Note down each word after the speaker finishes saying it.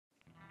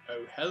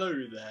Oh, hello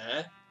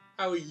there.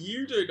 How are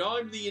you doing?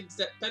 I'm the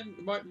independent.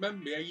 You might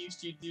remember me. I used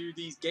to do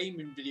these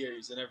gaming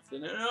videos and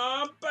everything, and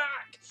I'm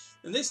back!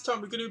 And this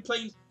time we're going to be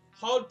playing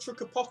Hard Truck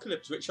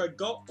Apocalypse, which I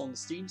got on the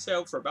Steam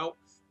sale for about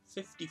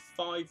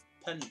 55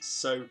 pence.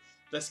 So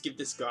let's give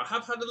this a go. I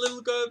have had a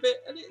little go of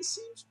it, and it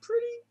seems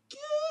pretty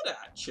good,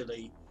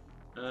 actually.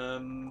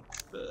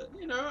 But,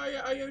 you know,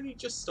 I only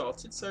just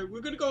started, so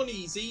we're going to go on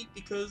easy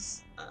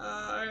because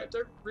I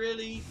don't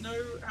really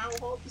know how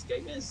hard this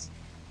game is.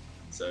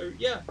 So,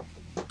 yeah.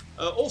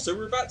 Also,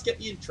 we're about to get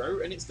the intro,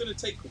 and it's going to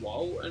take a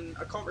while, and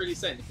I can't really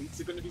say anything because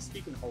they're going to be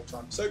speaking the whole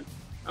time. So,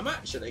 I'm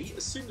actually,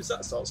 as soon as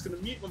that starts, going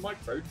to mute my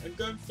microphone and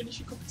go and finish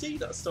a cup of tea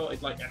that I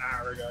started like an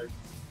hour ago.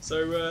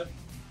 So,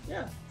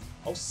 yeah.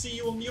 I'll see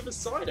you on the other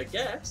side, I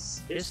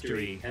guess.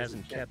 History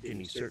hasn't kept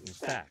any certain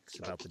facts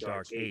about the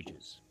Dark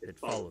Ages that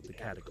followed the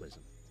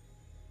Cataclysm.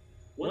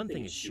 One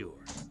thing is sure.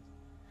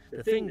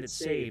 The thing that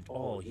saved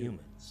all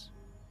humans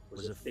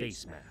was a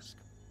face mask.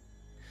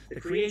 The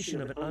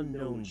creation of an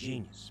unknown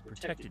genius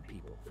protected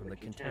people from the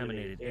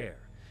contaminated air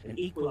and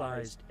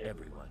equalized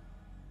everyone.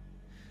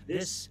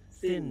 This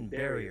thin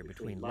barrier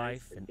between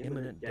life and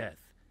imminent death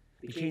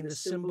became the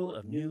symbol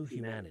of new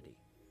humanity.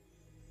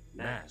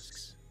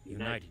 Masks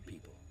united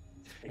people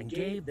and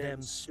gave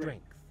them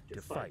strength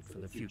to fight for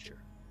the future.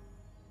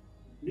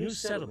 New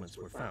settlements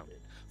were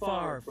founded,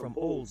 far from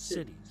old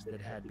cities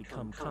that had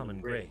become common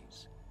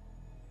graves.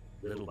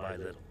 Little by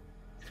little,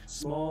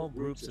 small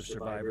groups of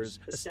survivors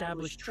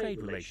established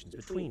trade relations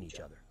between each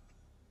other.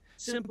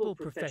 Simple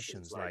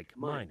professions like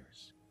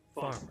miners,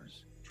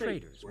 farmers,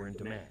 traders were in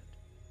demand.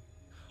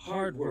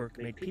 Hard work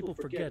made people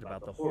forget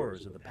about the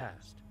horrors of the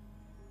past.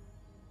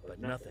 But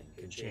nothing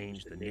can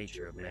change the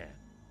nature of man.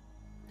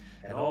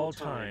 At all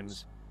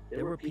times,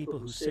 there were people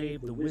who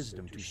saved the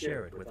wisdom to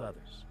share it with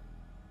others.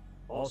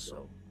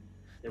 Also,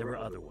 there were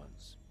other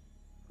ones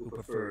who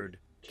preferred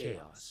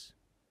chaos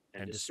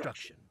and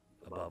destruction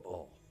above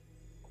all.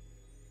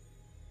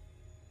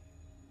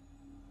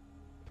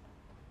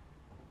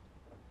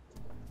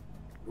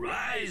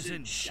 Rise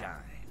and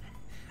shine.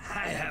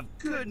 I have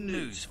good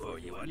news for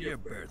you on your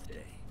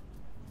birthday.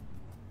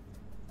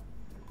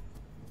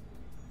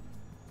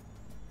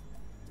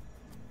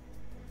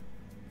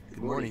 Good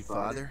morning,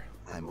 Father.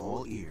 I'm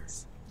all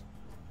ears.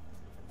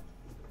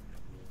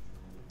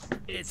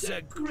 It's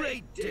a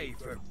great day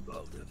for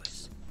both of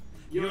us.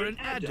 You're an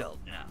adult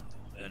now,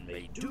 and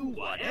may do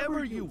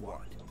whatever you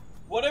want.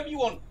 Whatever you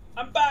want.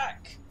 I'm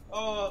back!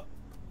 Oh,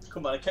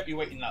 come on, I kept you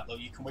waiting that long.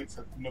 You can wait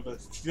for another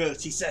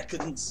 30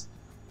 seconds.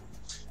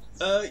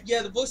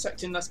 Yeah, the voice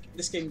acting in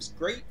this game's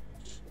great.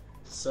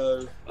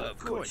 So... Of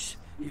course,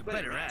 you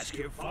better ask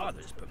your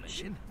father's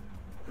permission.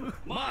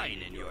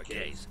 Mine, in your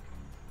case.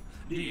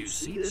 Do you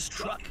see this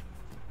truck?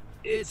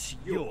 It's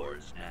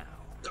yours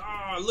now.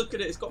 Ah, look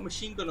at it. It's got a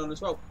machine gun on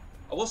as well.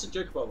 I wasn't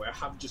joking, by the way. I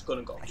have just gone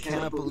and got a I machine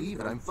cannot gun. believe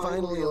it. I'm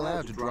finally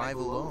allowed to drive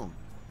alone.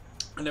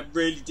 And I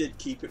really did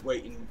keep it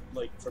waiting,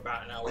 like, for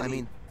about an hour. I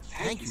mean,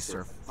 thank you,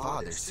 sir.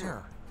 Father,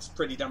 sir. It's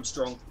pretty damn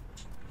strong.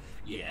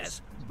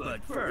 Yes,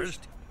 but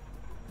first...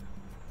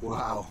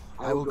 Wow.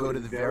 I will go to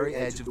the very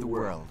edge of the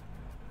world.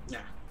 Nah.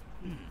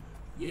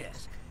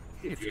 Yes,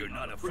 if you're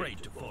not afraid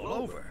to fall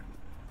over.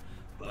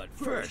 But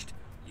first,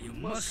 you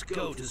must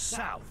go to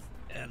South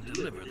and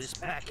deliver this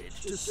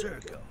package to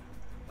Sergo,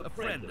 a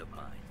friend of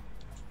mine.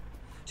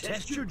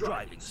 Test your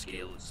driving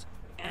skills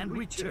and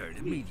return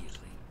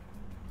immediately.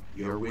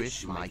 Your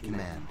wish, my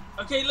command.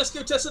 Okay, let's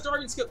go test the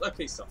driving skill.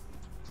 Okay, stop.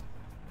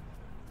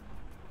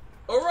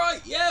 Alright,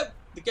 yeah,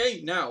 the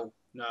game now.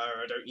 No,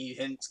 I don't need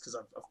hints because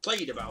I've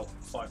played about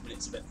 5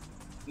 minutes of it.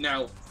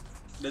 Now,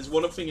 there's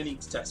one other thing I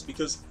need to test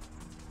because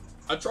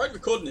I tried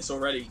recording this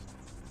already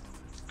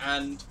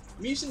and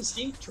I'm using the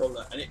Steam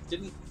controller and it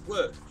didn't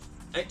work.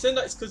 And it turned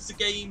out it's because the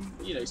game,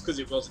 you know, it's because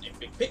it wasn't in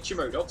big picture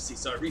mode, obviously.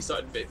 So I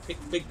restarted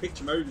big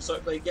picture mode and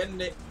started playing again,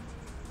 and it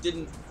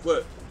didn't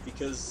work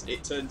because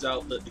it turns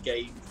out that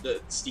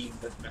that Steam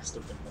had messed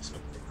up in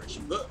possible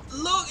configuration. But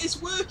look,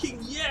 it's working.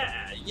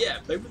 Yeah,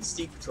 play with the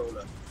Steam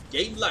controller.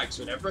 Game lags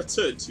whenever I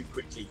turn too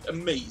quickly.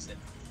 Amazing.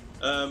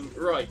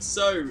 Right,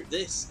 so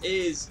this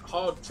is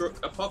Hard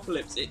Truck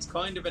Apocalypse. It's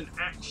kind of an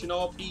action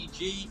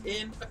RPG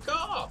in a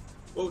car.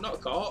 Well, not a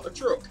car, a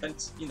truck.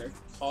 Hence, you know,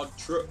 hard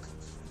truck.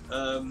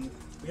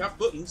 We have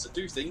buttons that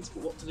do things,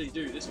 but what do they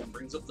do? This one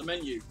brings up the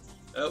menu.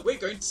 We're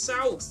going to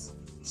South.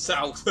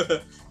 South.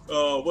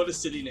 Oh, what a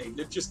silly name.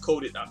 They've just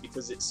called it that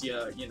because it's, you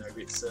know,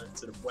 it's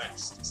to the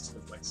west. It's to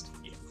the west.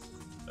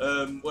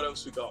 Yeah. What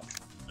else we got?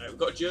 We've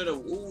got a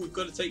journal. Oh, we've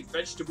got to take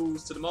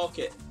vegetables to the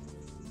market.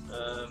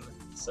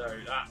 So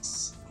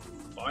that's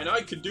fine.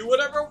 I can do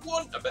whatever I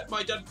want. I bet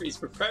my dad is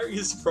preparing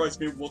a surprise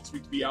meal and wants me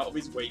to be out of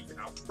his way for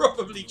now.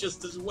 Probably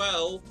just as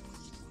well.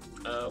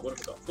 What have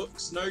we got?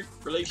 Books? No.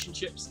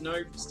 Relationships?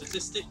 No.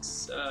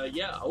 Statistics?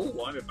 Yeah.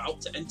 Oh, I'm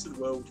about to enter the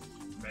world.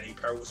 Many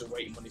perils are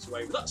waiting on his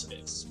way. Well, that's a bit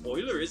of a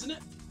spoiler, isn't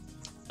it?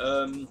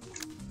 And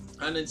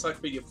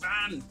encyclopedia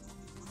van.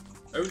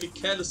 Only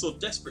careless or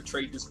desperate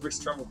traders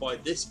risk travel by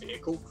this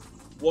vehicle.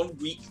 1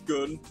 week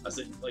gun, as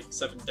in like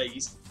 7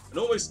 days. and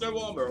almost no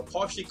armour are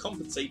partially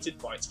compensated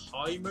by its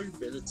high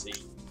mobility.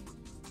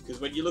 Because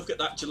when you look at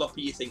that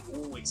jalopy, you think,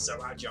 oh, it's so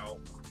agile.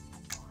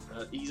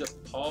 These are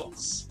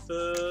parts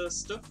for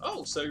stuff.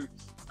 Oh, so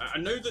I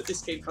know that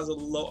this game has a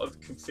lot of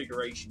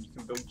configuration. You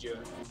can build your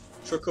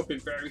truck up in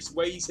various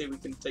ways. Here we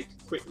can take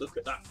a quick look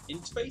at that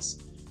interface.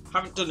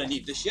 Haven't done any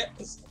of this yet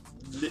because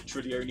I've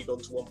literally only gone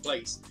to one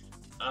place.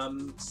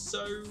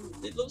 So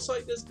it looks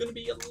like there's going to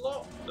be a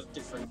lot of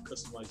different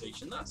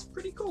customization. That's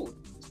pretty cool.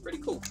 It's pretty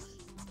cool.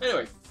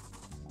 Anyway,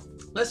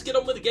 let's get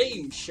on with the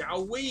game,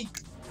 shall we?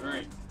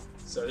 Alright,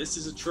 so this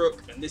is a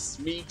truck and this is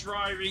me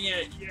driving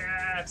it.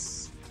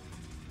 Yes!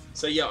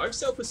 So yeah, I've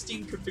set up a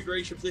Steam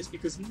configuration for this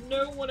because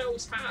no one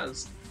else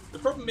has. The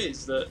problem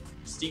is that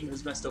Steam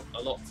has messed up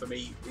a lot for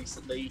me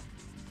recently,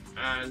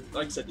 and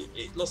like I said,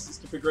 it lost its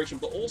configuration,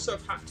 but also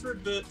I've had to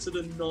revert to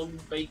the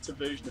non-beta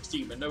version of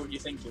Steam. I know what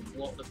you're thinking,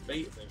 what, the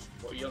beta version?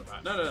 What are you on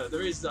about? No,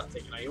 there is that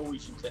thing, and I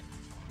always use it.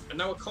 And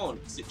now I can't,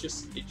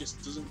 because it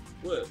just doesn't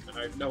work, and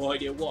I have no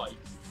idea why.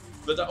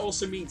 But that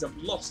also means I've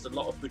lost a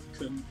lot of the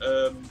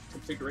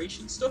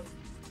configuration stuff.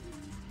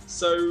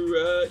 So,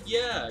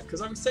 yeah,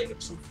 because I was setting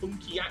up some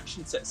funky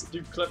action sets that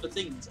do clever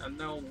things, and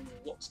now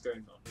what's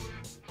going on?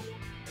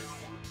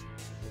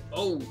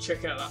 Oh,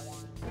 check out that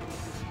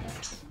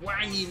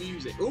twangy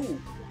music. Oh,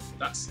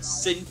 that's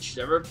Cinch,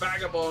 they're a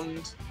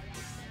vagabond.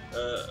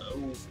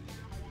 Oh,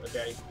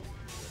 okay.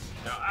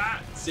 Now,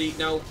 see,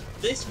 now,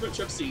 this much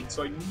I've seen,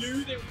 so I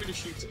knew they were going to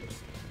shoot at me.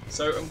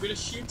 So I'm going to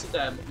shoot at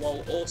them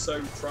while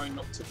also trying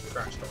not to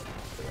crash on them.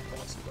 I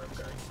can't see where I'm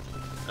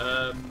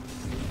going.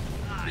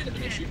 Bit of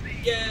an issue.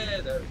 Yeah,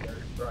 there we go.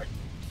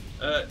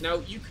 Right. Now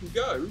you can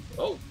go.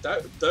 Oh,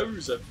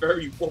 those are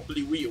very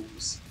wobbly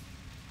wheels.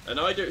 And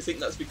I don't think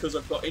that's because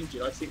I've got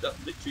injured. I think that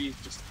literally is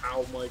just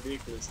how my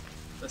vehicle is.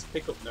 Let's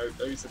pick up note.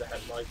 Those are the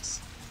headlights.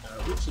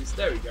 Which is,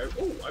 there we go.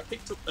 Oh, I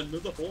picked up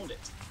another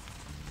Hornet.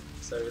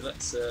 So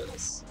let's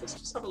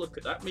just have a look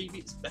at that. Maybe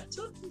it's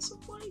better in some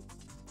way.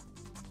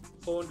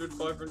 400,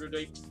 500,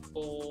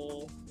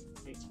 84,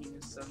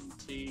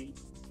 1870.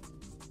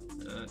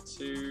 No,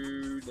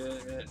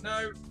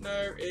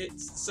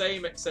 it's the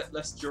same except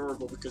less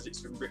durable because it's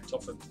been ripped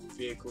off a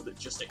vehicle that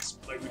just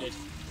exploded.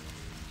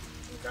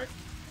 Okay.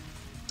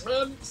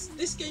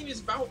 This game is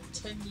about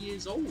 10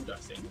 years old, I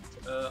think,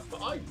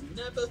 but I've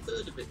never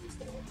heard of it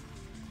before.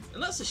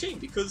 And that's a shame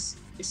because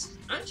it's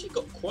actually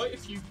got quite a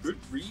few good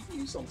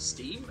reviews on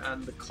Steam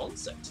and the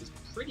concept is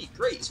pretty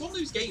great. It's one of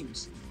those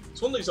games,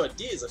 it's one of those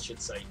ideas, I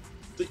should say,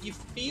 that you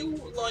feel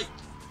like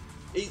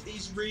it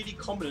is really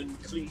common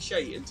and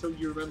cliche until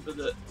you remember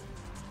that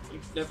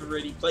you've never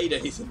really played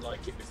anything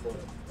like it before.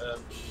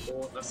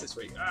 Or that's this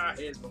week.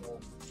 Here's my more.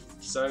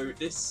 So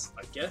this,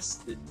 I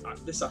guess, I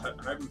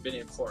haven't been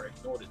in for. I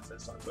ignored it the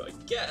first time, but I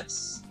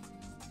guess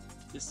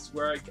this is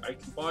where I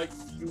can buy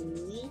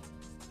fuel.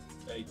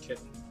 I can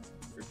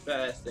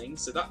repair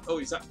things. So that, oh,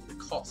 is that the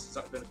cost? Is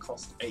that going to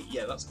cost 8?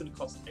 Yeah, that's going to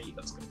cost 8.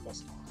 That's going to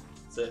cost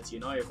 30,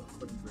 and I have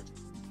 100.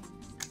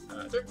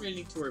 I don't really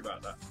need to worry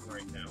about that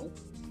right now.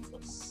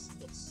 Let's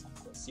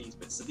see these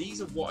bits. So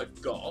these are what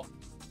I've got.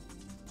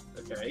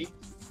 Okay.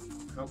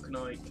 How can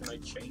I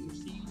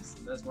change these?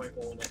 There's my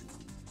Hornet.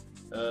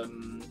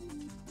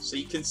 So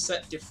you can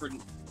set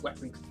different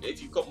weapon.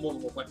 If you've got more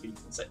than one weapon, you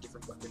can set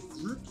different weapon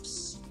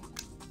groups,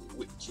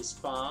 which is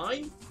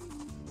fine.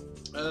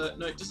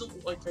 No, it doesn't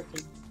look like I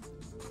can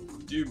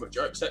do much,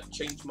 except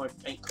change my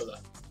paint colour,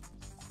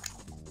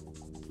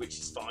 which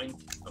is fine.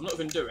 I'm not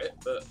going to do it,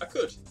 but I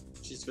could,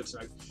 which is good to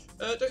know.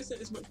 Don't think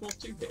there's much more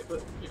to here,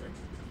 but you know,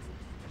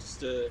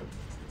 just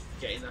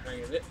getting the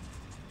hang of it.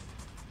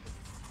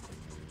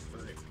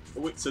 Right.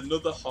 Oh, it's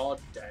another hard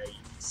day,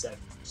 said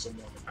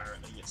someone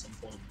apparently at some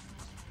point.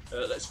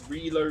 Let's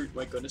reload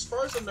my gun. As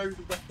far as I know,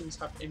 the weapons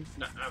have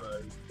infinite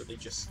ammo, but they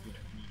just, you know,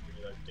 need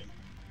reloading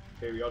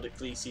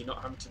periodically, so you're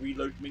not having to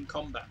reload them in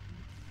combat.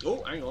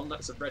 Oh, hang on,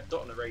 that's a red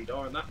dot on the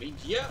radar, and that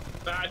means, yeah,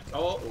 bad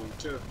car. Oh,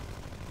 two of them.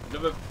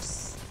 Another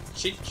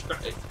Shinch.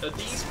 Are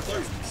these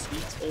clones?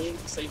 These all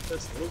the same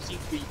person? They all seem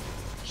to be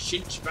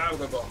Shinch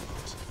Vagabond,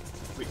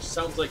 which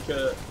sounds like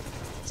a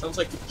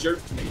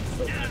joke to me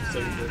from an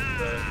episode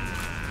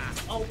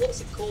of oh, what's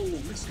it called?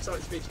 Mystery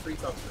Science Space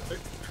 3000. I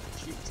don't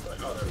shoot this guy.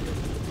 Oh, there we go.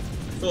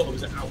 I thought it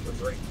was an out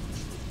of range.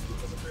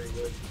 It wasn't very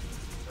good.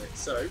 Right,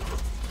 so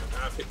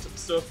I picked up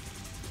stuff.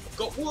 I've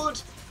got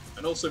wood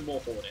and also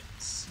more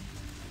Hornets.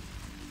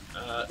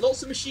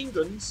 Lots of machine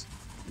guns.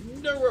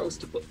 Nowhere else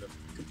to put them.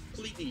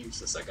 Completely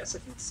useless. I guess I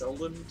can sell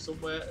them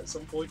somewhere at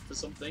some point for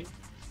something.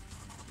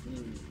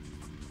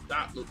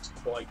 That looks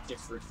quite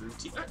different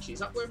routine. Actually, is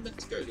that where I'm meant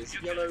to go? There's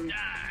a yellow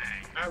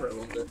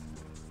arrow on the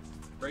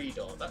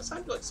radar. That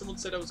sounded like someone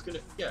said I was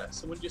gonna. Yeah,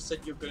 someone just said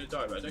you're gonna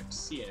die, but I don't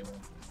see anyone.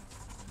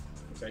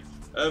 Okay.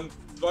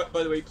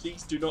 By the way,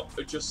 please do not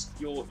adjust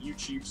your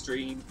YouTube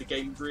stream. The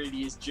game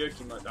really is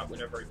jerking like that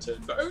whenever I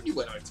turn, but only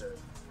when I turn,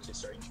 which is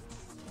strange.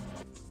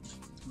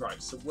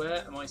 Right, so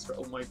where am I?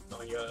 Oh, my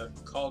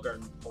cargo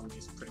hold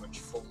is pretty much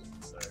full,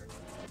 so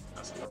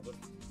that's a problem.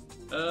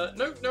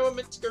 No, I'm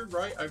meant to go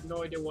right. I have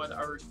no idea why the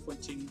arrow is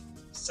pointing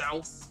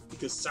south,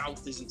 because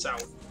south isn't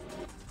south.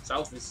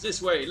 South is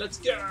this way, let's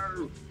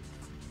go!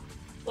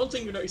 One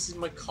thing you notice is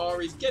my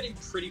car is getting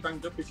pretty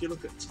banged up. If you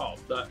look at top,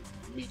 that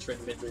meter in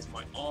the middle is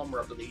my armour,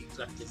 I believe.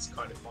 Left is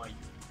kind of my...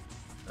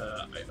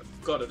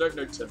 God, I don't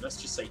know the term.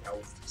 Let's just say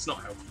health. It's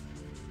not health.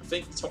 I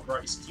think the top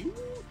right is fuel,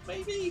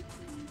 maybe?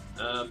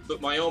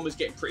 But my armour's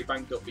getting pretty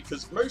banged up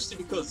mostly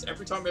because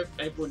every time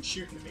everyone's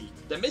shooting at me,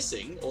 they're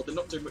missing or they're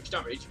not doing much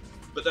damage,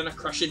 but then I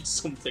crash into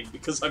something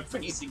because I'm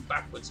facing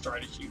backwards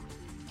trying to shoot,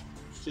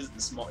 which isn't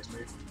the smartest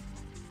move.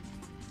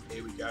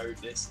 Here we go.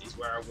 This is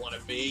where I want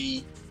to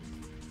be.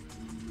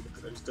 Look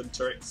at those gun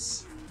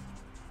turrets.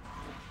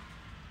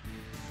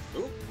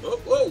 Oh, whoa,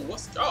 whoa,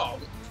 what's... Oh,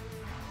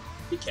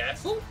 be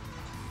careful.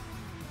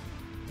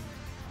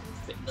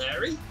 Bit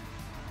Larry.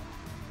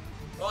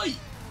 Oi!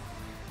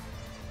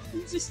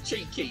 Who's this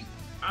cheeky?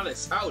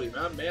 Alice, howdy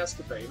man, may I ask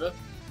a favour?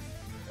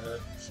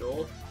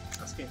 Sure.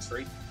 Asking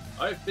free.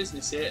 I have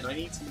business here and I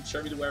need someone to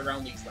show me the way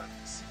around these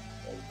lands.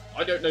 Well,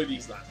 I don't know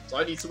these lands.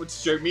 I need someone to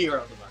show me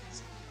around the lands.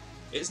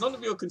 It's none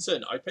of your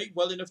concern. I paid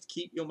well enough to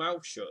keep your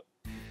mouth shut.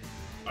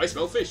 I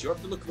smell fish. You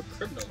have the look of a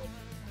criminal.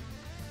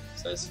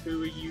 Says,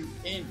 who are you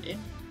in? In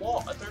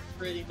what? I don't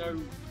really know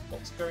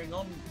what's going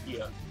on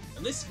here.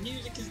 And this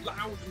music is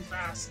loud and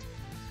fast.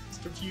 It's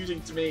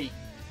confusing to me.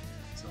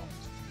 It's not.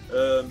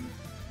 Are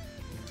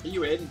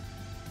you in?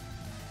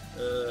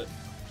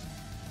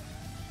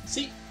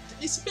 See,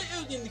 it's a bit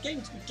early in the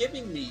game to be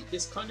giving me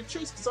this kind of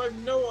choice because I have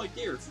no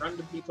idea if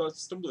random people I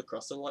stumble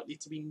across are likely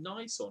to be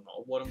nice or not,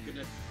 or what I'm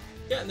gonna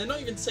get, and they're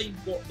not even saying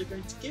what they're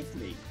going to give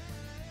me.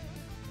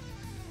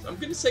 So I'm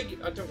gonna say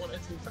I don't want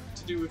anything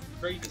to do with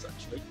raiders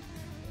actually.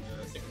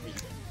 I think I'm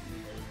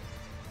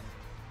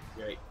really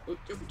great.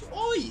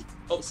 Oi!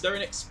 Oh, so they're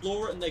an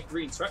explorer and they're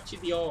green, so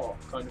actually they are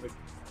kind of a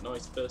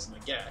nice person,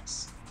 I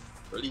guess,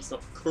 or at least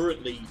not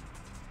currently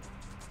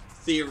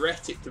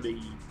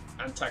theoretically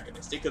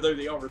antagonistic, although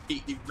they are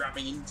repeatedly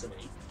ramming into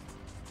me.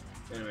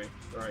 Anyway,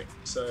 right,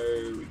 so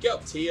we get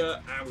up to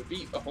here and we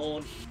beat the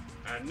horn,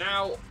 and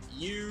now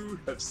you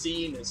have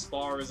seen as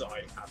far as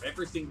I have.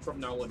 Everything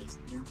from now on is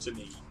new to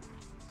me.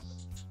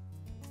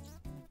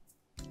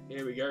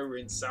 Here we go, we're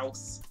in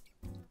South.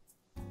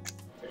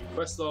 Okay,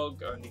 quest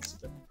log, I need to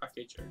get the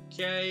package,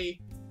 okay.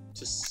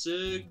 To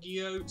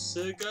Sergo?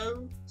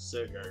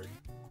 Sergo.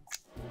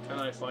 Can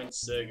I find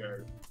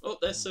Sergo? Oh,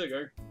 there's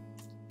Sergo.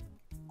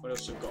 What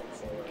else have we got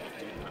before I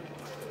do that?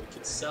 We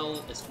can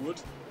sell this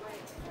wood.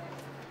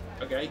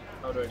 Okay,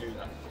 how do I do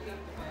that?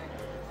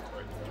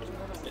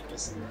 Fit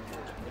this in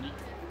money.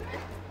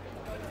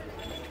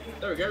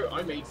 There we go,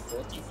 I made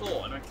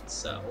 44 and I can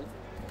sell a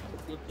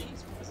couple of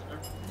these because I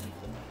don't need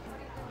them.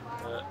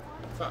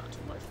 In fact,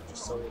 I might as well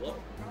just sell a lot.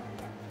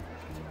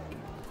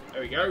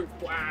 There we go.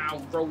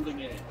 Wow,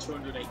 rolling in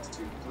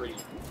 282,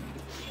 brilliant.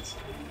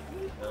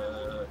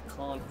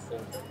 Can't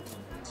afford those.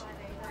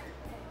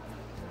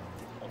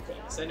 Okay,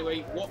 so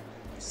anyway, what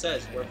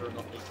says whether or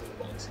not they can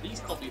afford? So these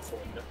can't be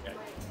afforded, okay.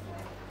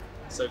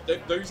 So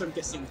those I'm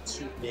guessing are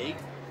too big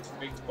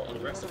to put on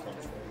the rest of them.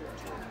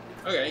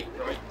 Okay,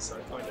 right, so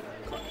kind of.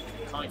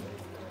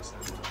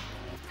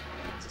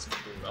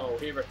 Oh,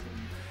 here I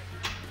can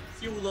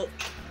fuel up,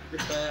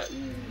 repair.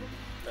 Ooh,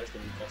 that's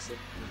going to be costly.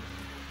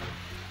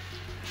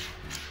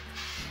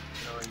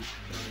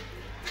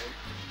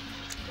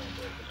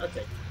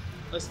 Okay,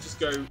 let's just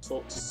go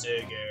talk to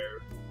Sergo.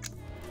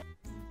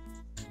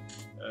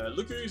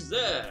 Look who's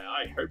there!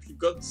 I hope you've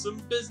got some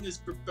business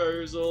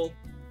proposal.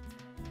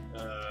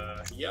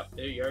 Yep,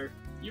 there you go.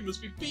 You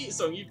must be Peter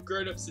Song. You've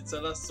grown up since I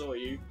last saw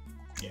you.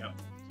 Yeah.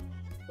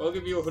 Well, I'll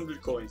give you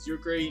 100 coins. You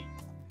agree?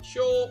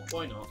 Sure.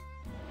 Why not?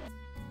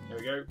 There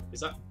we go.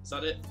 Is that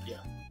it?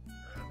 Yeah.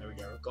 There we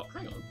go. I've got.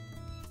 Hang on.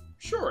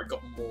 Sure, I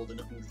got more than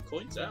 100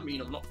 coins. I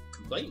mean, I'm not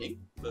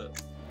complaining, but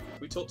can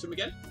we talk to him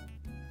again?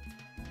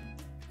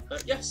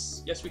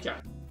 Yes. Yes, we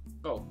can.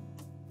 Oh.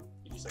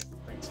 Did you say?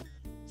 Thanks.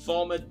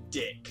 Farmer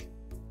Dick.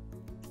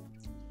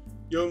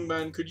 Young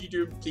man, could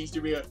you please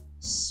do me a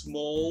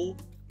small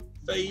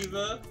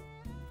favour?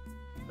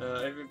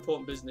 I have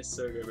important business,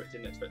 Sergo, but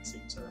didn't expect to see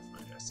him so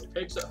often. So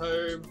papers at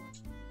home.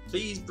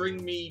 Please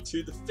bring me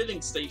to the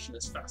filling station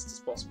as fast as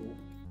possible.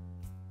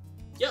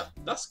 Yeah,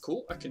 that's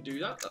cool. I can do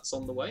that. That's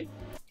on the way.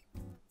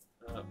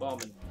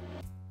 Barman.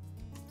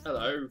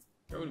 Hello.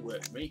 Go and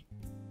work for me.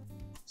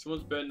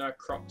 Someone's burned our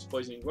crops,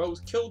 poisoning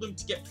wells. Kill them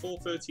to get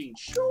 413.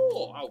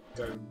 Sure, I'll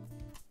go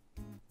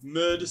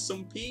murder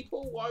some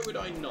people. Why would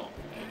I not?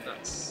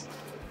 That's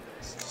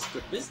just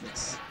good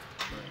business.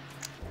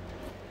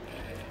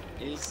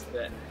 Right. Is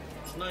there...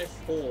 Can I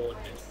afford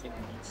anything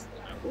useful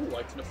now? Oh,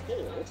 I can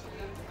afford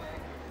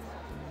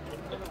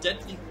a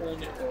deadly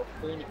hornet or a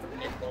hornet with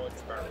an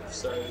enlarged barrel.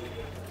 So,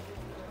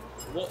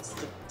 what's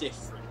the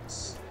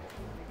difference?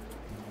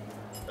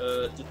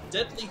 The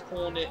deadly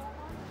hornet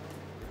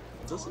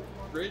doesn't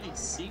really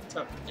seem to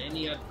have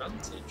any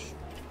advantage.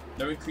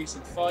 No increase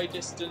in fire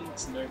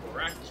distance, no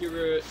more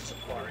accurate,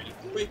 doesn't fire any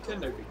quicker,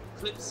 no big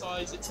clip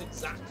size. It's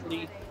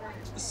exactly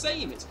the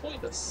same. It's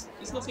pointless.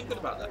 There's nothing good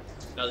about that.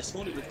 Now this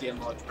hornet with the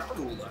enlarged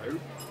barrel though,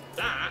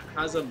 that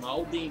has a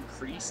mildly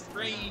increased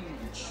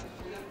range.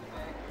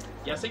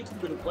 Yeah, I think I'm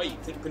going to wait. I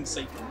think I'm going to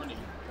save my money.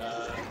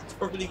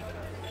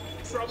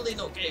 Probably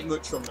not getting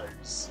much from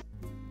those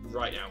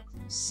right now.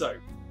 So,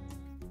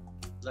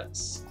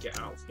 let's get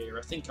out of here.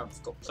 I think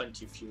I've got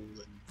plenty of fuel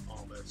and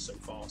armour so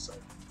far, so I'm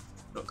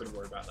not going to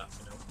worry about that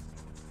for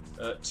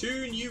now.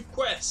 2 new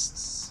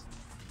quests.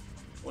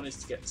 One is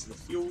to get to the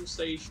fuel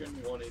station,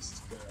 one is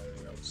to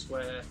go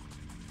elsewhere.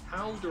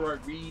 How do I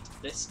read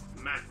this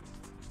map?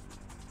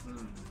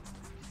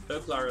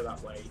 Purple arrow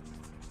that way,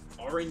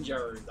 orange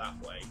arrow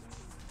that way.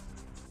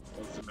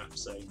 What does the map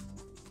say?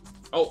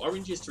 Oh,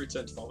 orange is to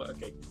return to farmer,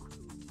 okay.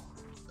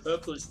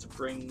 Purple is to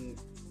bring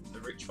the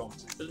rich farm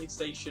to the filling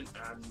station,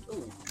 and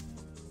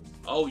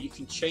oh, you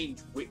can change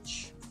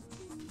which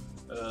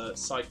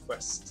side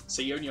quest.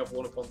 So you only have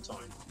one upon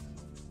time.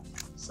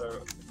 So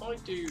if I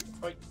do,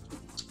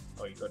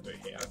 oh, you got to do it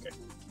here. Okay.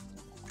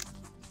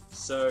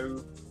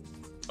 So,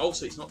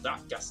 so it's not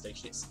that gas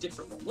station; it's a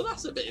different one. Well,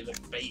 that's a bit of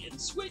a bait and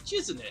switch,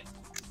 isn't it?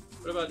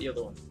 What about the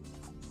other one?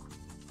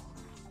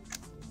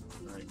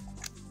 Right.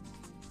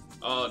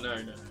 Oh no.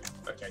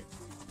 Okay.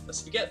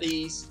 Let's forget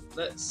these.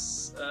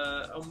 Let's.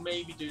 I'll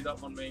maybe do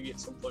that one, maybe at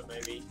some point,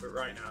 maybe. But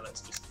right now,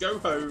 let's just go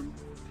home.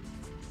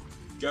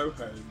 Go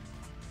home.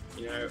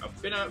 You know,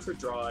 I've been out for a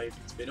drive.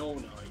 It's been all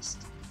nice.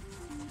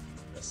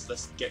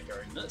 Let's get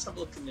going. Let's have a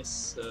look in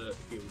this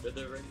field. Are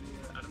there any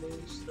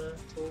animals there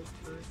at all?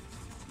 No?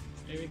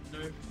 Maybe? No?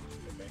 Okay.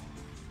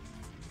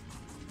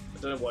 I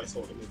don't know what I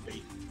thought it would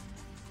be.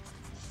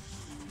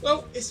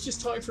 Well, it's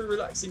just time for a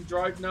relaxing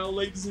drive now,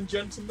 ladies and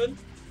gentlemen.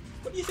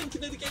 What are you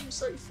thinking of the game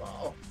so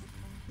far?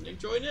 You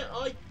enjoying it?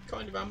 I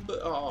kind of am,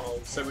 but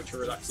so much a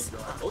relaxing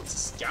drive. Oh, it's a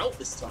scout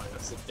this time.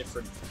 That's a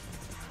different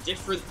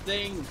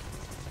thing.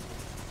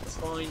 That's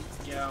fine.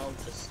 Yeah, I'll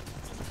just...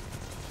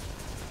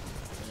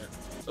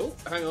 Oh,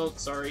 hang on,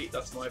 sorry,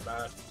 that's my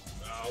bad.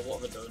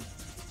 What have I done?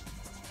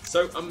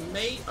 So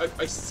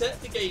I set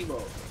the game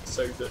up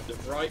so that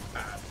the right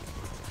pad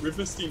with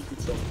the Steam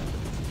controller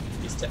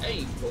is to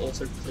aim, but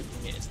also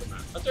clicking it into the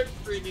map. I don't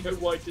really know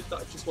why I did that,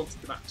 I just wanted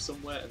the map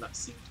somewhere and that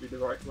seemed to be the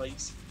right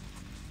place.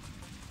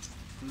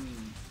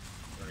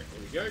 Right,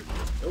 here we go.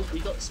 Oh, we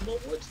got some more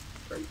wood.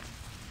 Great.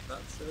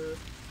 That's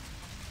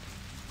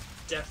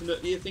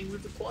definitely a thing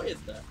we've acquired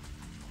there.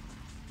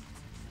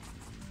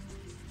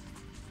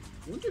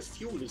 I wonder if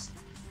fuel is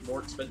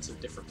more expensive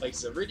in different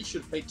places. I really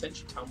should have paid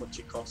attention to how much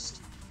it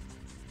cost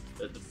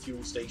at the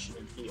fuel station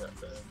in here.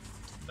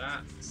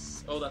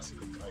 That's a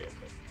good guy.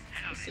 Okay,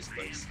 what's this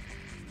place?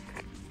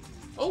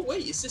 Oh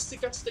wait, is this the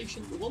gas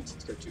station we wanted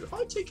to go to? Have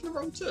I taken a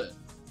wrong turn?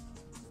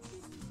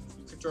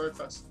 You could drive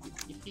fast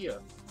here.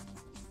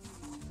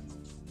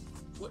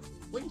 What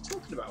are you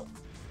talking about?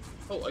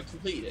 Oh, I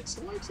completed it.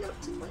 So why is that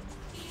in my...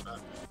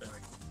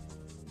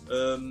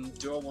 anyway.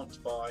 Do I want to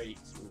buy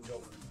fuel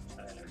job?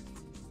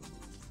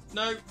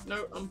 No,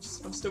 I'm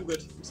still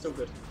good. I'm still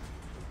good.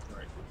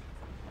 Right.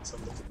 Let's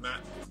have a look at the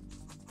map.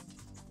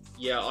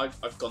 Yeah,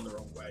 I've gone the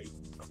wrong way.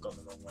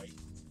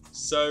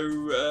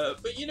 So,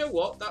 but you know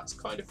what? That's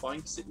kind of fine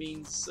because it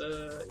means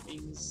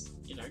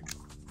you know,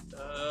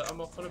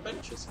 I'm off on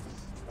adventures.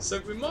 So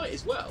we might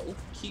as well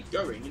keep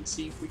going and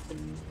see if we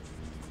can.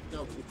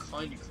 No, but we're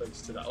kind of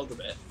close to that other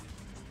bit.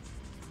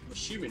 I'm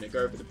assuming I go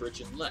over the bridge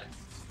and left.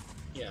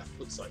 Yeah,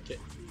 looks like it.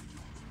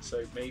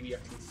 So maybe I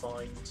can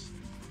find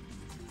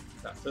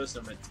that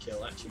person I meant to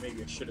kill. Actually,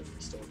 maybe I should have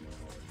restored my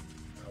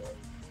armor.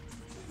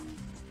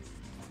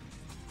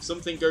 If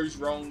something goes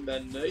wrong,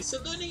 then it's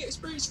a learning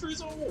experience for us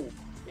all.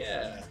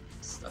 Yeah,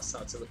 that's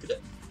how to look at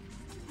it.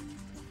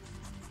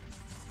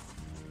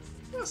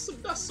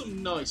 That's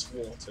some nice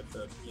water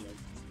for, you know,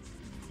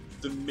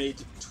 the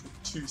mid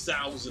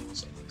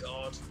 2000s. Oh my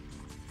god,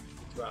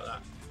 think about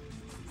that.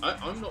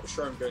 I'm not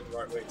sure I'm going the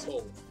right way at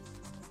all.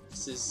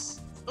 This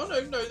is. Oh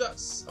no,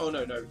 that's. Oh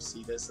no.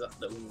 See, there's that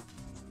little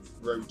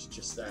road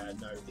just there.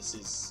 No, this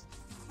is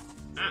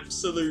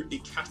absolutely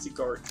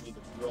categorically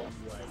the wrong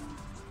way.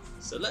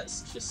 So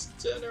let's just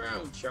turn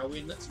around, shall we?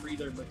 And let's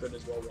reload my gun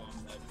as well while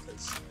I'm there,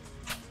 because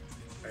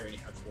I only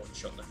had one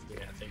shot left in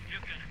it, I think.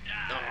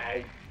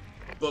 Oh,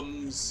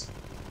 bums.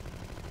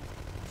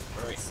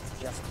 Right.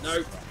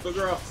 No,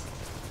 bugger off.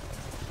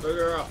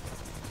 Bugger off.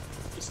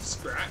 Just a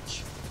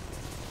scratch.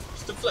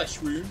 Just a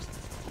flesh wound.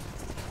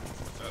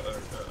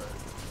 Okay.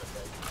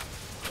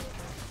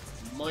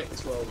 Might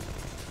as well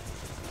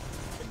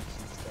finish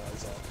these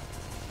guys off.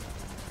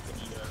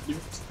 I need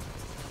loot.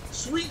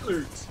 Sweet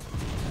loot!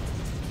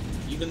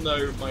 Even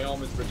though my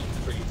armor's pretty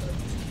low.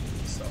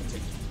 So I'll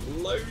take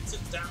loads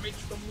of damage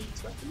from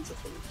these weapons, I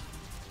think.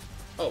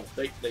 Oh,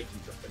 they can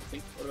drop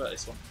anything. What about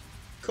this one?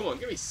 Come on,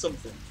 give me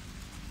something.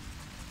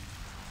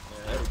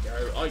 There we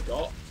go. I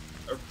got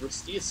a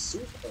rusty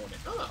assault hornet.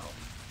 Oh,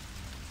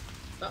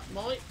 that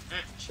might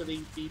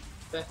actually be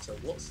better.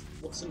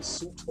 What's an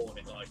assault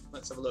hornet like?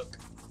 Let's have a look.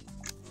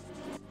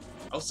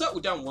 I'll settle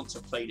down once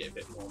I've played it a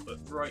bit more, but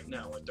right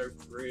now I don't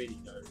really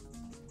know.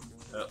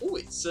 Oh,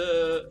 it's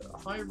a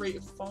higher rate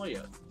of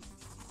fire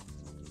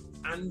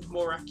and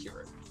more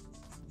accurate.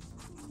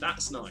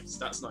 That's nice.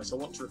 That's nice. I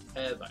want to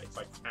repair that if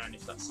I can,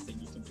 if that's the thing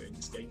you can do in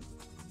this game.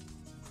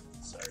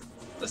 So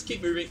let's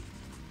keep moving.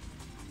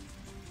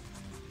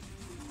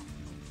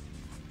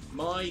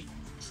 My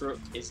truck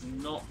is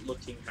not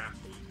looking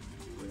happy,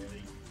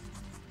 really.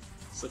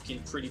 It's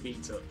looking pretty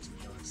beat up, to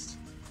be honest.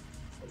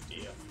 Oh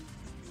dear.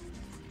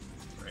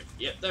 Right,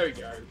 yep, there we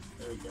go.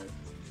 There we go.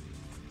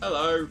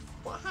 Hello.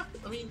 What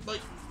happened? I mean,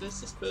 like, there's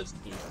this person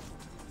here.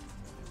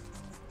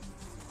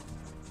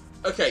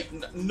 Okay,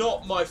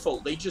 not my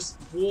fault. They just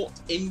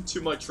walked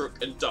into my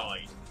truck and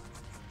died.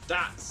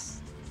 That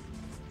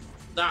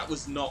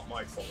was not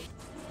my fault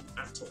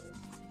at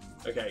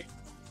all. Okay.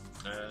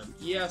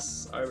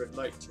 Yes, I would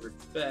like to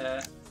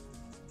repair.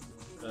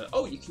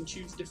 Oh, you can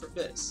choose different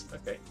bits.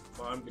 Okay,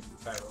 well, I'm going to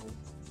repair all.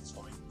 It's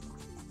fine.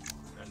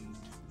 And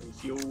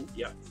refuel.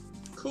 Yeah.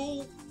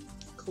 Cool.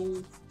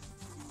 Cool.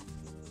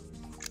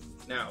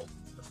 Now,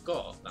 I've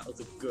got that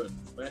other gun.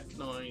 Where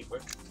can I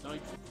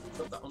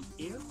put that on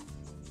here?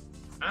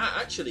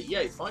 Ah, actually, yeah,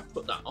 if I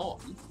put that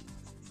on,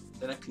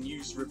 then I can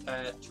use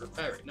repair to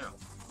repair it now.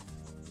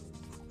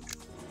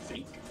 I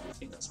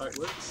think that's how it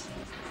works.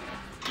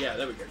 Yeah,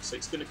 there we go. So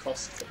it's going to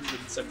cost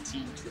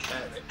 117 to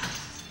repair it.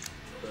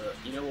 But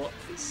you know what?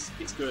 It's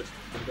good.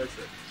 I'm going to go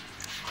for it.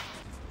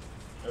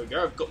 There we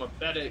go. I've got my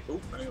better. Oh,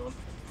 hang on.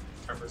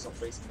 Camera's not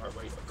facing the right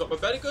way. I've got my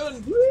better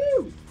gun.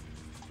 Woo!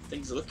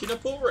 Things are looking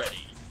up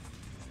already.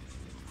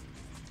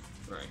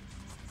 Right.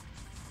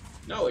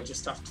 Now I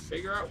just have to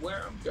figure out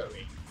where I'm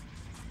going.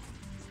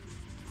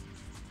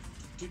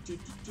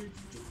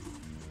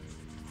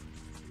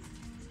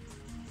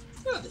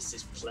 Oh, this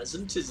is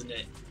pleasant, isn't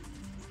it?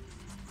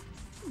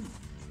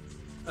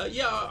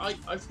 Yeah,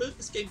 I've heard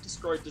this game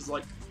described as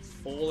like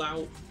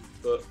Fallout,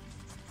 but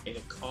in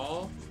a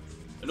car,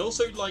 and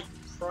also like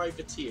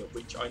Privateer,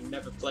 which I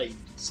never played.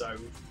 So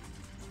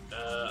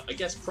I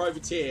guess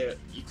Privateer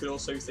you could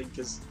also think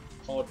as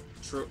Hard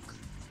Truck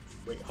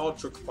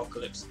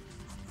Apocalypse,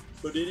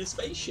 but in a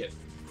spaceship.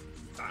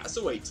 That's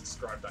a way to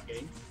describe that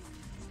game.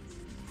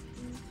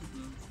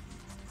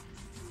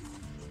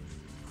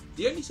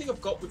 The only thing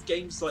I've got with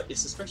games like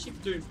this, especially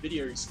for doing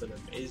videos for them,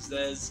 is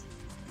there's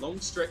long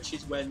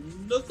stretches where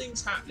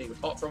nothing's happening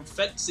apart from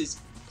fences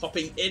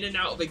popping in and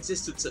out of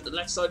existence at the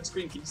left side of the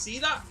screen. Can you see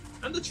that?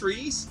 And the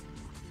trees?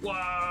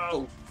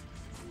 Wow!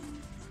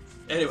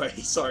 Anyway,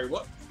 sorry,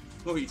 what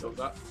were you talking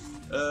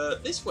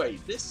about? This way,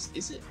 is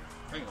it?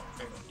 Hang on.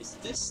 Is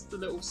this the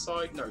little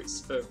side? No,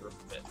 it's further up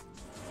a bit.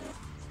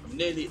 I'm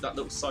nearly at that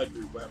little side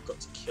route where I've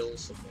got to kill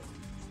someone.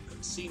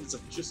 And seeing as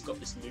I've just got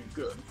this new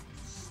gun,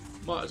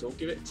 might as well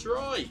give it a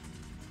try. I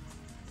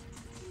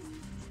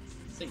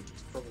think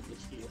it's probably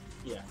here.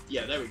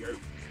 Yeah, there we go.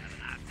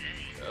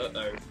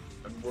 Uh-oh,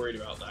 I'm worried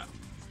about that.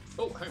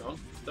 Oh, hang on.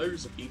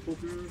 Those are people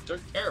who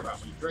don't care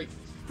about me. Great.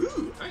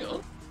 Ooh, hang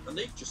on. And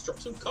they've just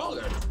dropped some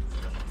cargo.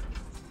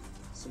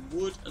 Some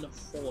wood and a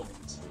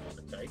hornet.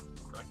 Okay.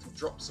 I can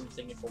drop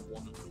something if I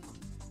want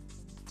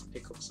to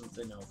pick up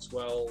something else.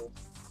 Well,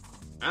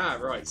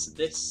 right.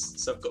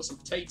 So I've got some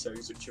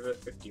potatoes, which are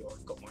 50, or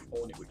I've got my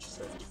hornet, which is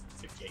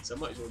 58. So I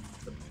might as well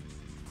use them.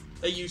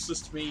 They're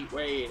useless to me.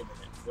 Wait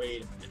a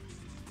minute.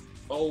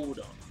 Hold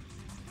on.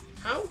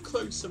 How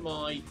close am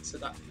I to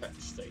that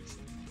petrol station?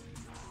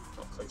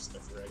 Not close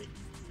enough already.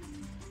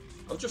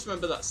 I'll just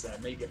remember that's there.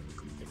 Maybe I can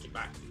come pick it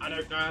back. I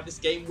don't know how this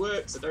game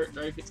works. I don't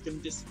know if it's going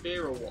to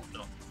disappear or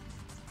whatnot.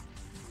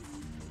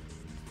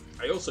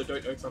 I also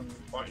don't know if I'm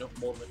biting off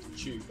more than I can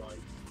chew by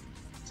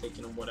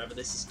taking on whatever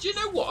this is. Do you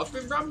know what? I've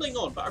been rambling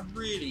on, but I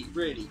really,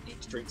 really need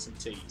to drink some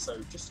tea.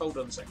 So just hold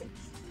on a second.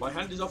 My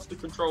hand is off the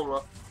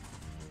controller.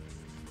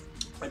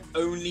 I'm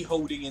only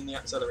holding in the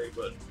accelerator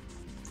button.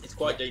 It's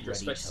quite dangerous,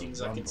 especially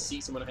since I can see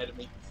someone ahead of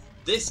me.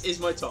 This is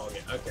my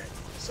target. Okay,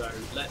 so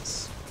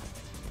let's.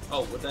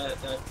 Oh, well, they're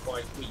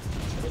quite weak.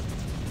 Actually.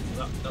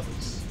 That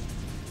was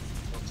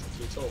not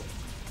tricky at all.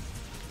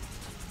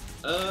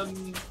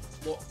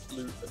 What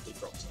loot have they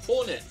dropped?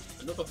 Hornet,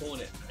 another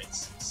hornet.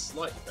 It's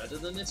slightly better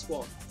than this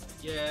one.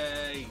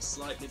 Yay,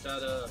 slightly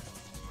better.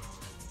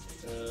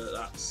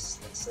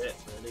 That's it,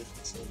 really.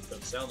 That's all I'm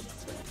going to say on the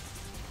matter.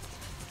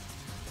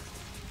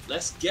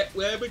 Let's get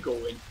where we're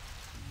going.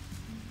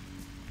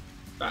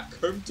 Back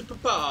home to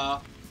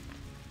Papa.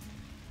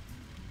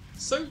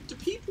 So, do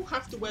people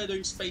have to wear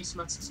those face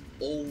masks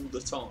all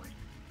the time?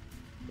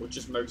 Or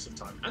just most of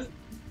the time? And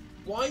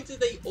why do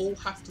they all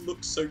have to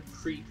look so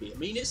creepy? I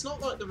mean, it's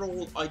not like they're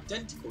all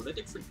identical. They're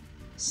different,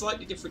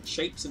 slightly different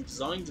shapes and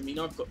designs. I mean,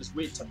 I've got this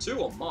weird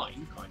tattoo on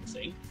mine, kind of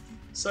thing.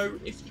 So,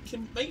 if you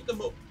can make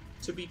them up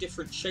to be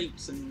different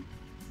shapes and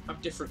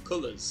have different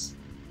colours,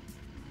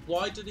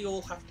 why do they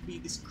all have to be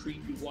this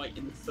creepy white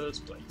in the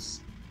first place?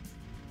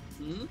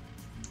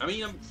 I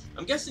mean,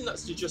 I'm guessing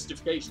that's the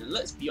justification. And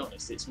let's be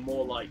honest, it's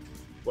more like,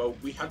 well,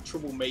 we had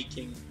trouble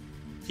making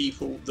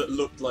people that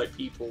looked like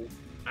people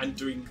and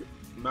doing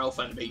mouth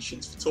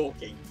animations for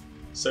talking,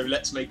 so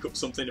let's make up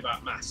something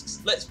about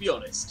masks. Let's be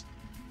honest,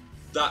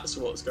 that's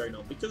what's going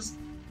on, because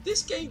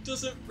this game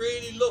doesn't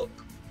really look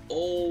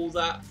all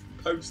that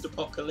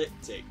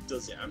post-apocalyptic,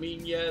 does it? I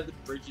mean, yeah, the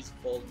bridge is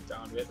falling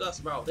down a bit, but that's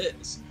about it.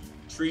 There's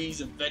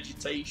trees and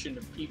vegetation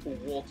and people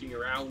walking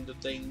around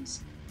and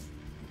things.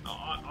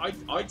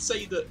 I'd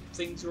say that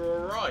things are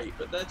alright,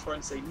 but they're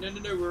trying to say, no,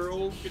 we're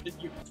all good.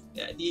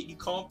 You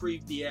can't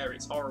breathe the air,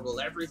 it's horrible,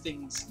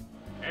 everything's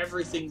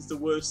the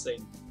worst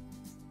thing.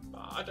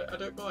 I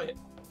don't buy it.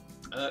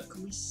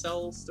 Can we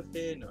sell stuff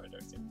here? No, I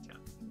don't think we can.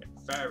 Okay,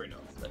 fair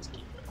enough, let's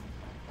keep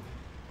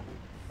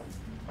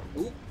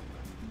going. Ooh.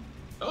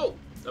 Oh,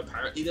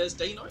 apparently there's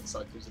day-night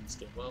cycles in this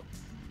game. Well,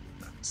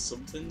 that's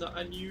something that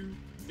I knew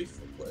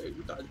before. What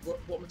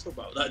am I talking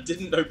about? That I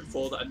didn't know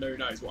before that I know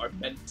now is what I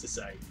meant to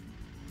say.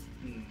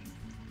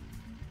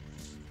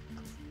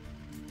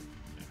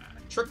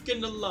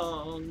 Trucking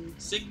along,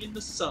 singing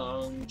the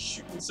song,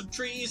 shooting some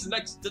trees and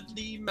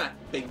accidentally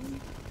mapping.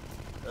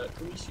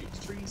 Can we shoot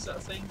the trees? Is that a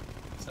thing?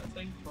 Is that a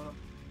thing? Well,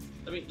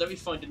 let me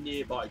find a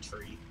nearby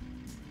tree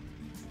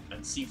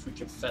and see if we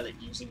can fell it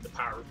using the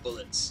power of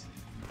bullets.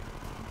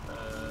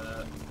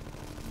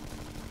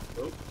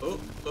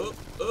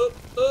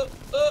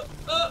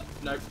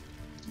 No.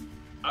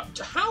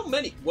 How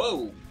many?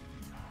 Whoa.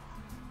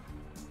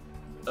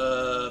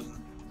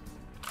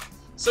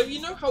 So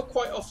you know how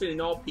quite often in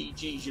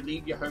RPGs you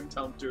leave your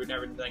hometown to do an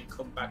errand and then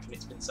come back and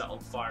it's been set on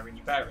fire and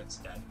your parents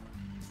are dead?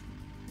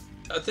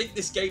 I think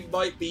this game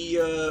might be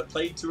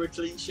played to a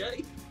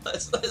cliche.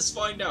 Let's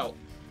find out,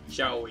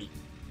 shall we?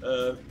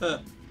 Oh,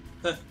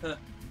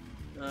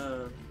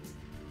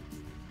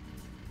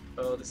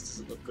 this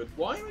doesn't look good.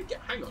 Why am I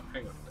hang on.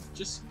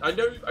 Just I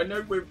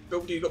know we're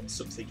building up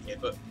something here,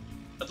 but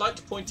I'd like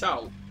to point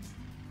out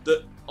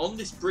that on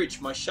this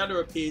bridge my shadow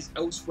appears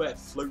elsewhere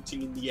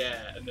floating in the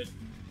air and then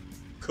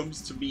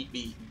comes to meet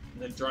me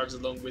and then drives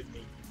along with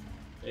me.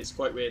 It's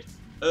quite weird.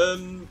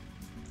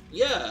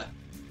 Yeah.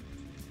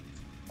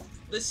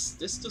 This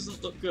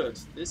doesn't look good.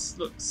 This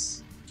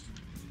looks...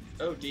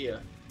 Oh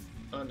dear.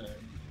 Oh no.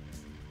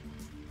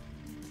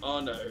 Oh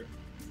no.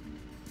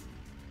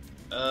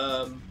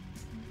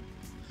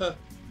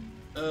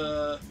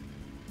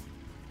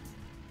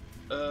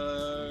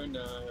 Oh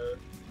no.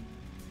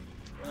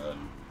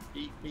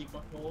 Beat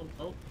my horn.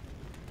 Oh.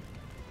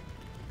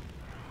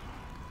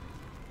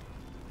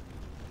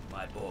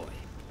 My boy,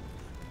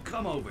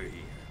 come over here.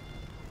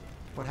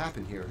 What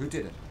happened here? Who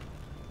did it?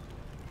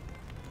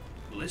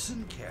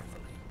 Listen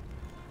carefully.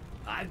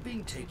 I've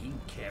been taking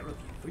care of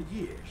you for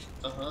years.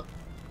 Uh-huh.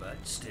 But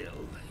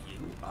still,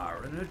 you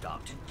are an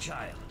adopted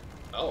child.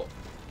 Oh.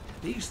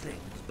 These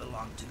things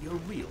belong to your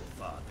real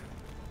father.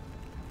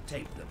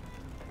 Take them.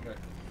 Okay.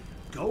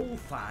 Go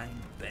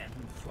find Ben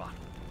Throttle.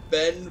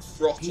 Ben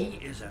Throttle. He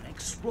is an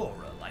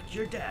explorer like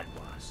your dad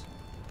was.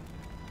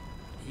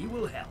 He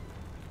will help.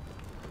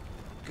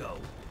 Go,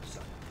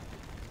 son.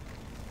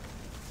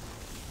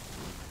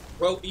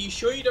 Well, are you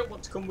sure you don't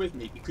want to come with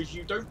me? Because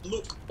you don't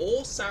look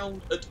or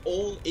sound at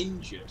all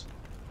injured.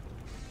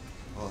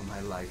 All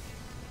my life.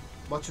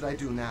 What should I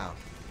do now?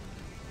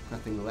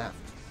 Nothing left,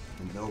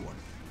 and no one.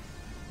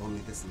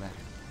 Only this letter.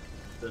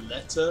 The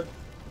letter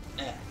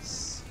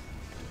S.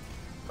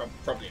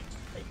 Probably on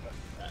paper.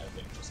 I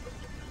think just got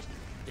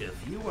the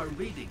If you are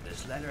reading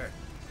this letter,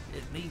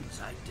 it means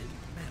I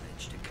didn't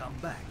manage to come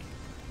back.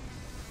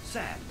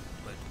 Sad,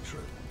 but true.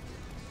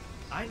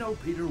 I know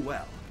Peter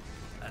well,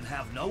 and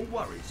have no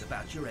worries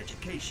about your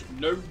education.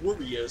 No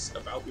worries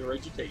about your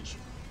education.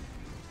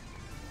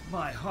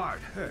 My heart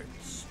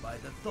hurts by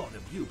the thought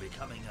of you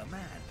becoming a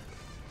man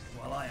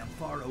while I am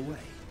far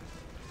away.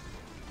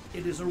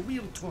 It is a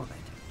real torment,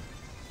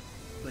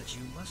 but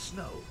you must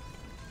know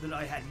that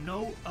I had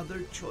no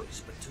other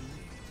choice but to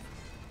leave.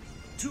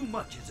 Too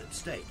much is at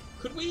stake.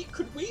 Could we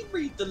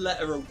read the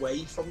letter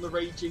away from the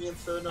raging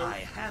inferno? I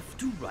have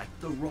to right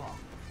the wrong.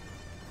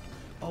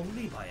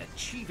 Only by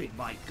achieving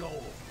my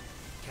goal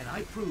can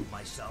I prove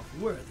myself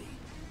worthy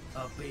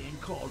of being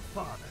called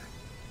father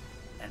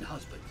and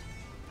husband.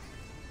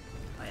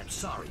 I am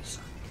sorry,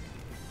 son.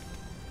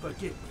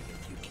 Forgive me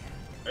if you can.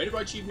 Only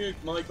by achieving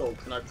my goal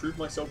can I prove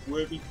myself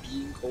worthy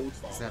being called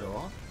father. Is that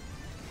all?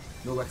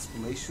 No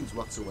explanations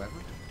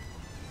whatsoever?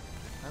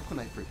 How can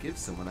I forgive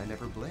someone I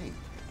never blamed?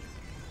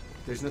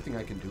 There's nothing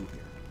I can do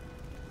here.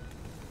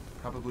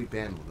 Probably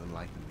Ben will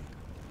enlighten me.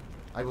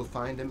 I will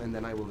find him and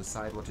then I will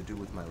decide what to do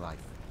with my life.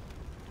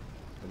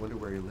 I wonder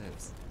where he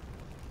lives.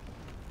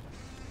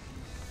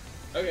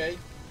 Okay,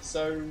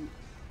 so...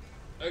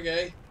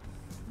 Okay.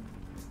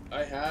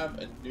 I have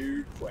a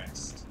new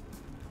quest.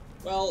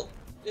 Well,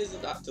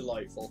 isn't that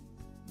delightful?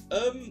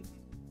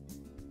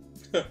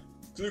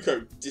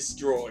 Gluco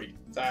destroyed.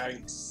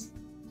 Thanks.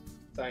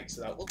 Thanks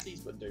for that. What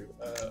these would do?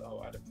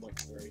 Oh, add a point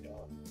to the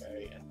radar.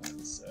 Okay, and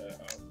that's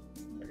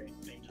okay,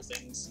 danger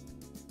things.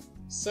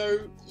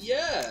 So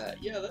yeah,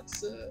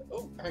 that's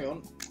oh, hang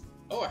on.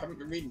 Oh, I haven't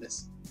been reading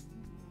this.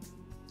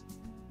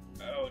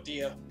 Oh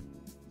dear.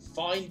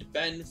 Find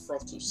Ben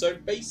Throttle. So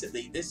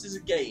basically, this is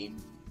a game,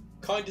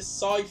 kind of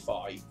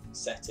sci-fi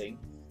setting,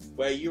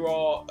 where you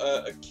are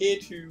a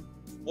kid who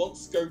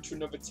wants to go to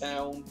another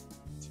town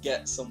to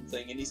get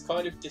something, and he's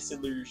kind of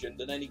disillusioned,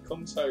 and then he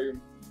comes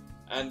home,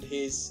 and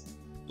his,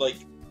 like,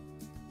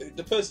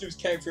 the person who's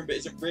caring for him but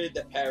isn't really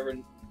their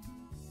parent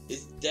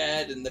is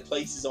dead, and the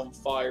place is on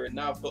fire, and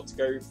now I've got to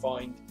go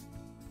find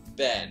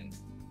Ben.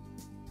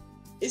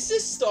 Is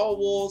this Star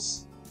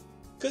Wars?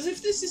 Because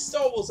if this is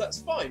Star Wars,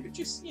 that's fine, but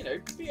just, you know,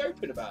 be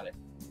open about it.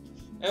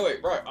 Anyway,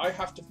 right, I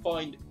have to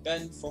find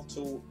Ben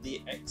Fottle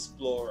the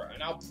Explorer,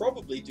 and I'll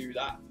probably do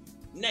that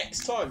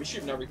next time.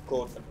 Assuming I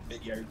record a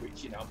video,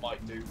 which, you know, I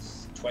might do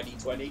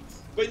 2020.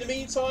 But in the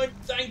meantime,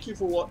 thank you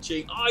for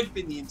watching. I've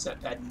been the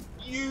Internet Pedant.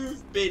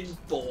 You've been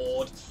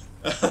bored.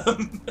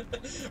 And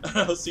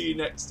I'll see you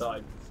next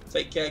time.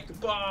 Take care.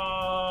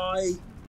 Goodbye.